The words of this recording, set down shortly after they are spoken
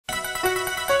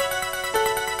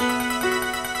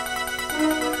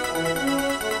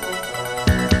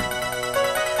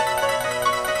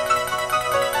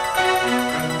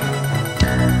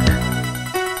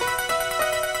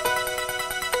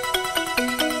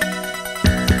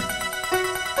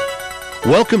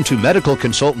Welcome to Medical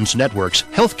Consultants Network's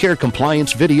Healthcare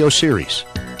Compliance video series.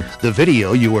 The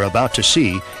video you are about to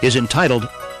see is entitled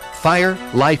Fire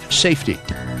Life Safety,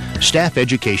 Staff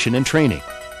Education and Training.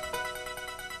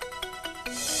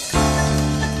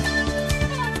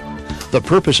 The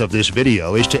purpose of this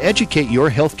video is to educate your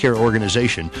healthcare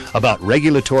organization about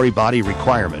regulatory body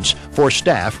requirements for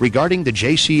staff regarding the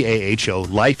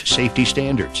JCAHO Life Safety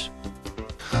Standards.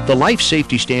 The Life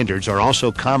Safety Standards are also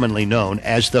commonly known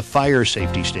as the Fire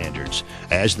Safety Standards,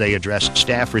 as they address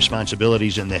staff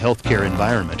responsibilities in the healthcare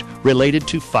environment related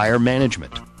to fire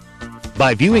management.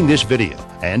 By viewing this video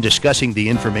and discussing the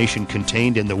information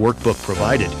contained in the workbook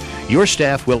provided, your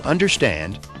staff will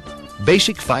understand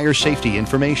basic fire safety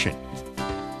information,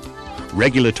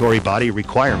 regulatory body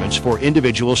requirements for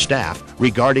individual staff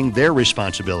regarding their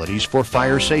responsibilities for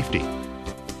fire safety,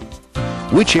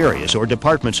 which areas or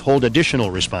departments hold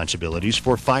additional responsibilities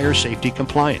for fire safety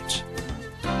compliance,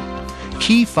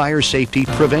 key fire safety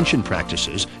prevention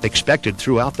practices expected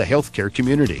throughout the healthcare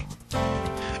community,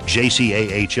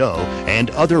 JCAHO and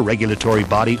other regulatory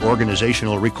body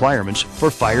organizational requirements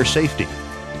for fire safety,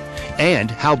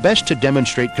 and how best to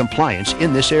demonstrate compliance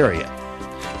in this area,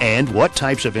 and what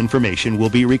types of information will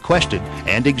be requested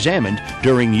and examined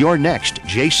during your next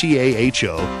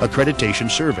JCAHO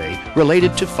accreditation survey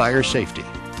related to fire safety.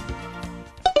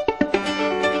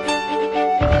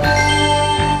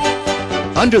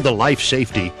 Under the Life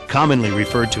Safety, commonly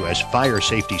referred to as Fire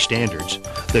Safety Standards,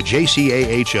 the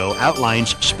JCAHO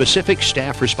outlines specific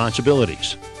staff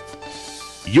responsibilities.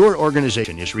 Your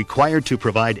organization is required to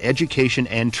provide education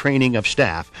and training of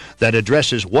staff that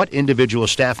addresses what individual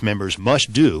staff members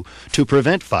must do to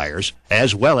prevent fires,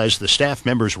 as well as the staff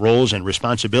members' roles and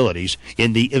responsibilities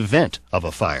in the event of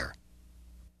a fire.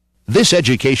 This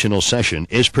educational session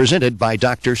is presented by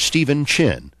Dr. Stephen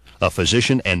Chin, a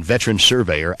physician and veteran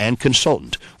surveyor and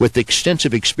consultant with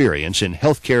extensive experience in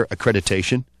healthcare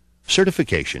accreditation,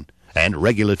 certification, and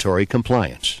regulatory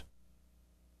compliance.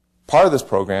 Part of this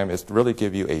program is to really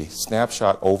give you a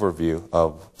snapshot overview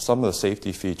of some of the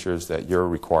safety features that you're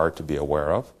required to be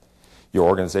aware of. Your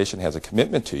organization has a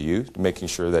commitment to you, to making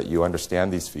sure that you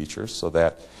understand these features so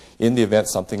that in the event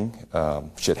something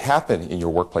should happen in your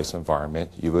workplace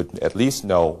environment, you would at least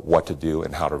know what to do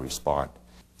and how to respond.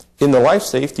 In the life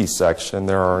safety section,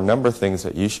 there are a number of things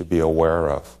that you should be aware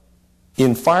of.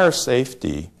 In fire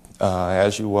safety,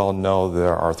 as you well know,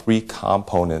 there are 3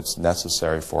 components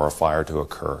necessary for a fire to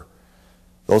occur.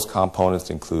 Those components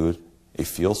include a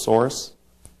fuel source,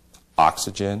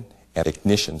 oxygen, and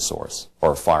ignition source,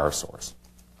 or fire source.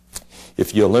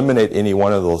 If you eliminate any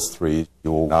one of those 3,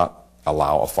 you will not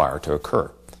allow a fire to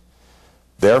occur.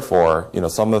 Therefore,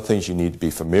 some of the things you need to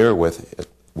be familiar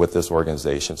with this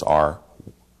organization are: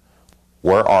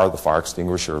 where are the fire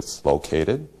extinguishers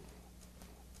located?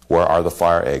 Where are the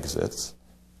fire exits?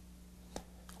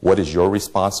 What is your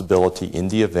responsibility in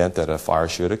the event that a fire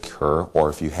should occur, or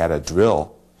if you had a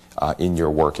drill in your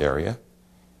work area?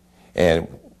 And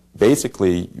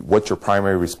basically, what your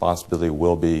primary responsibility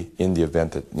will be in the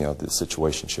event that the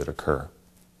situation should occur.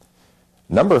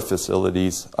 A number of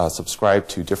facilities subscribe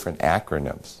to different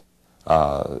acronyms,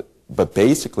 but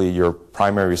basically your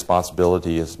primary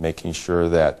responsibility is making sure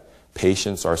that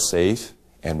patients are safe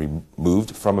and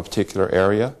removed from a particular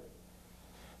area,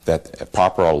 that a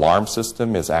proper alarm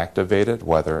system is activated,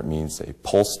 whether it means a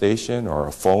pulse station or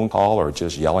a phone call or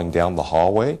just yelling down the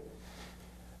hallway.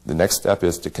 The next step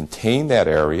is to contain that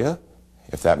area,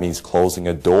 if that means closing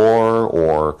a door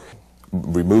or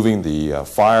removing the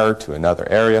fire to another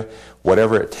area,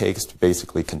 whatever it takes to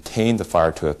basically contain the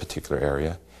fire to a particular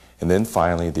area. And then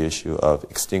finally, the issue of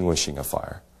extinguishing a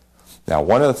fire. Now,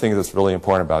 one of the things that's really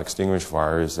important about extinguishing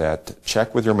fire is that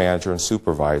check with your manager and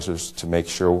supervisors to make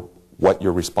sure what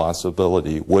your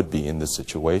responsibility would be in this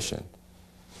situation.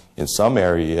 In some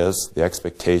areas, the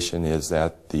expectation is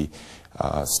that the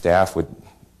staff would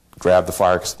grab the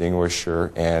fire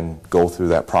extinguisher and go through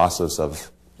that process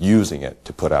of using it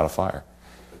to put out a fire.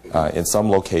 In some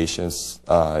locations,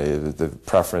 the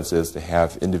preference is to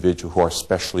have individuals who are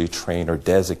specially trained or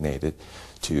designated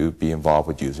to be involved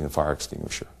with using the fire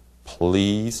extinguisher.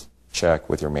 Please check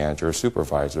with your manager or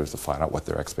supervisors to find out what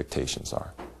their expectations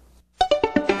are.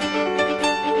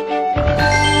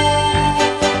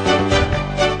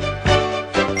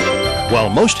 While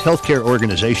most healthcare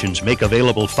organizations make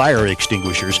available fire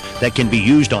extinguishers that can be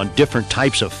used on different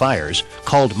types of fires,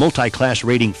 called multi-class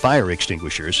rating fire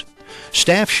extinguishers,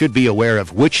 staff should be aware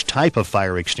of which type of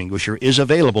fire extinguisher is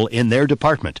available in their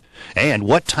department and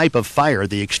what type of fire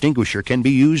the extinguisher can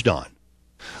be used on.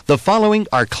 The following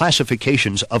are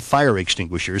classifications of fire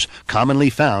extinguishers commonly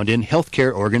found in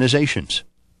healthcare organizations.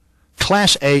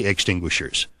 Class A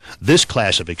extinguishers. This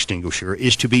class of extinguisher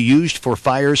is to be used for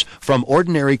fires from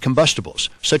ordinary combustibles,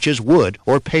 such as wood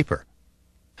or paper.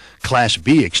 Class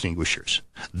B extinguishers.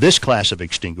 This class of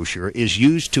extinguisher is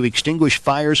used to extinguish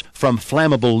fires from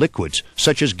flammable liquids,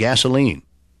 such as gasoline.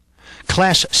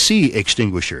 Class C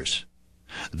extinguishers.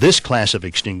 This class of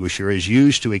extinguisher is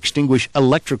used to extinguish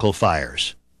electrical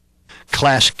fires.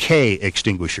 Class K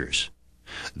extinguishers.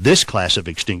 This class of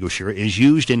extinguisher is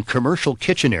used in commercial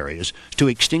kitchen areas to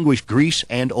extinguish grease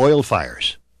and oil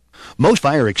fires. Most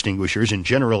fire extinguishers in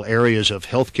general areas of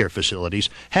healthcare facilities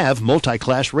have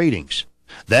multi-class ratings.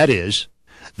 That is,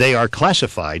 they are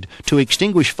classified to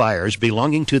extinguish fires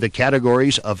belonging to the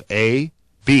categories of A,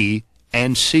 B,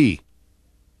 and C.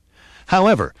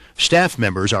 However, staff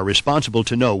members are responsible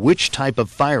to know which type of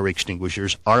fire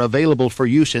extinguishers are available for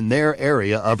use in their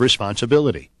area of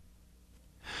responsibility.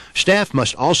 Staff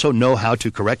must also know how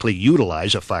to correctly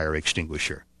utilize a fire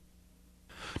extinguisher.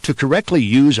 To correctly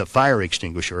use a fire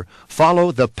extinguisher,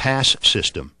 follow the PASS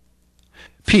system.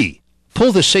 P.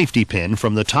 Pull the safety pin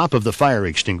from the top of the fire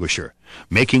extinguisher,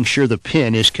 making sure the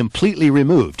pin is completely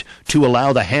removed to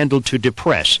allow the handle to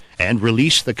depress and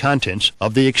release the contents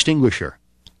of the extinguisher.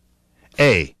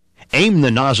 A. Aim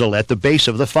the nozzle at the base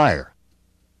of the fire.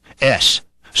 S.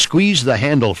 Squeeze the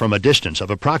handle from a distance of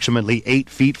approximately 8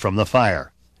 feet from the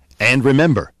fire. And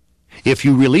remember, if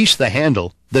you release the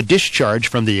handle, the discharge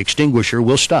from the extinguisher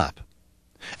will stop.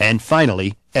 And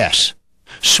finally, S.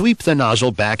 Sweep the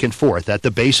nozzle back and forth at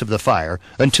the base of the fire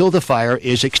until the fire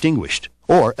is extinguished,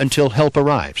 or until help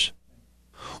arrives.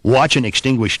 Watch an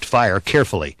extinguished fire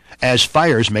carefully, as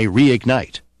fires may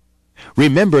reignite.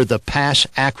 Remember the PASS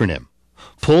acronym.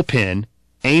 Pull pin,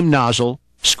 aim nozzle,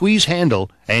 squeeze handle,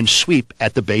 and sweep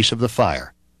at the base of the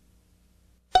fire.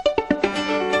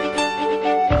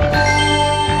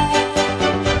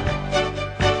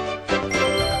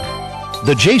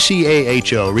 The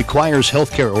JCAHO requires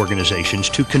healthcare organizations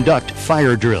to conduct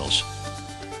fire drills.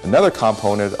 Another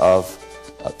component of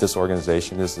this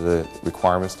organization is the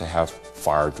requirements to have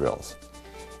fire drills.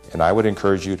 And I would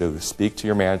encourage you to speak to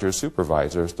your managers,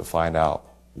 supervisors to find out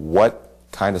what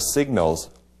kind of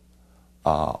signals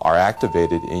are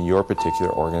activated in your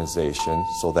particular organization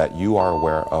so that you are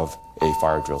aware of a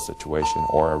fire drill situation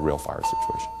or a real fire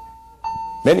situation.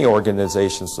 Many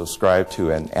organizations subscribe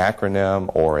to an acronym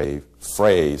or a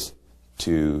phrase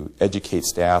to educate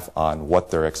staff on what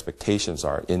their expectations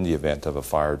are in the event of a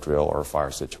fire drill or a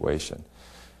fire situation.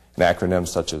 An acronym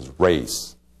such as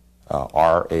RACE,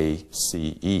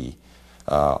 R-A-C-E,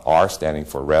 R standing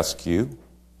for rescue,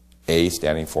 A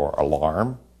standing for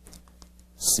alarm,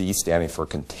 C standing for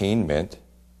containment,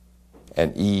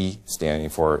 and E standing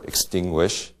for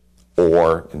extinguish,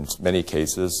 or in many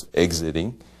cases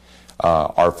exiting,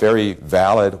 are very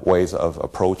valid ways of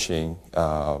approaching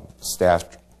staff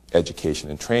education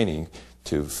and training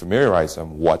to familiarize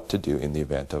them what to do in the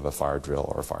event of a fire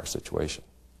drill or a fire situation.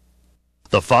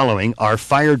 The following are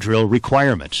fire drill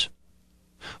requirements.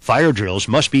 Fire drills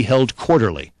must be held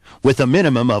quarterly, with a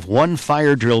minimum of 1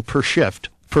 fire drill per shift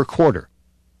per quarter.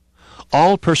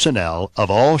 All personnel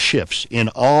of all shifts in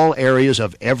all areas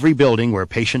of every building where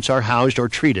patients are housed or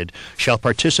treated shall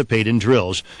participate in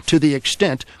drills to the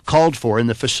extent called for in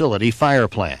the facility fire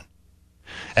plan.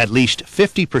 At least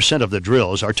 50% of the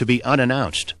drills are to be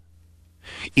unannounced.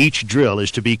 Each drill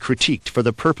is to be critiqued for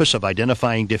the purpose of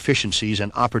identifying deficiencies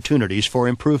and opportunities for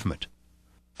improvement.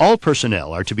 All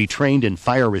personnel are to be trained in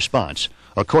fire response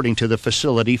according to the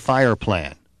facility fire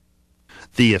plan.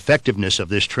 The effectiveness of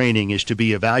this training is to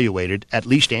be evaluated at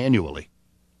least annually.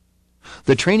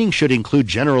 The training should include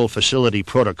general facility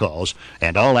protocols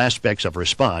and all aspects of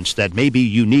response that may be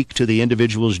unique to the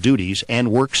individual's duties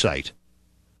and work site.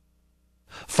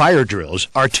 Fire drills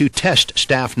are to test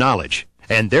staff knowledge,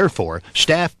 and therefore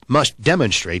staff must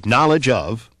demonstrate knowledge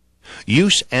of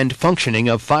use and functioning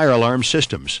of fire alarm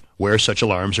systems, where such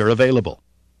alarms are available,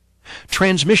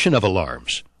 transmission of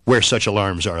alarms, where such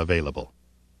alarms are available,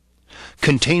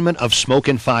 containment of smoke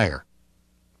and fire,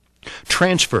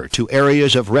 transfer to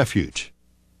areas of refuge,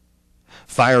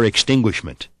 fire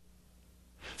extinguishment,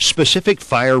 specific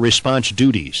fire response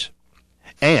duties,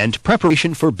 and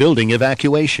preparation for building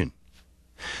evacuation.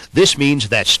 This means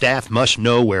that staff must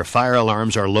know where fire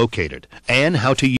alarms are located and how to use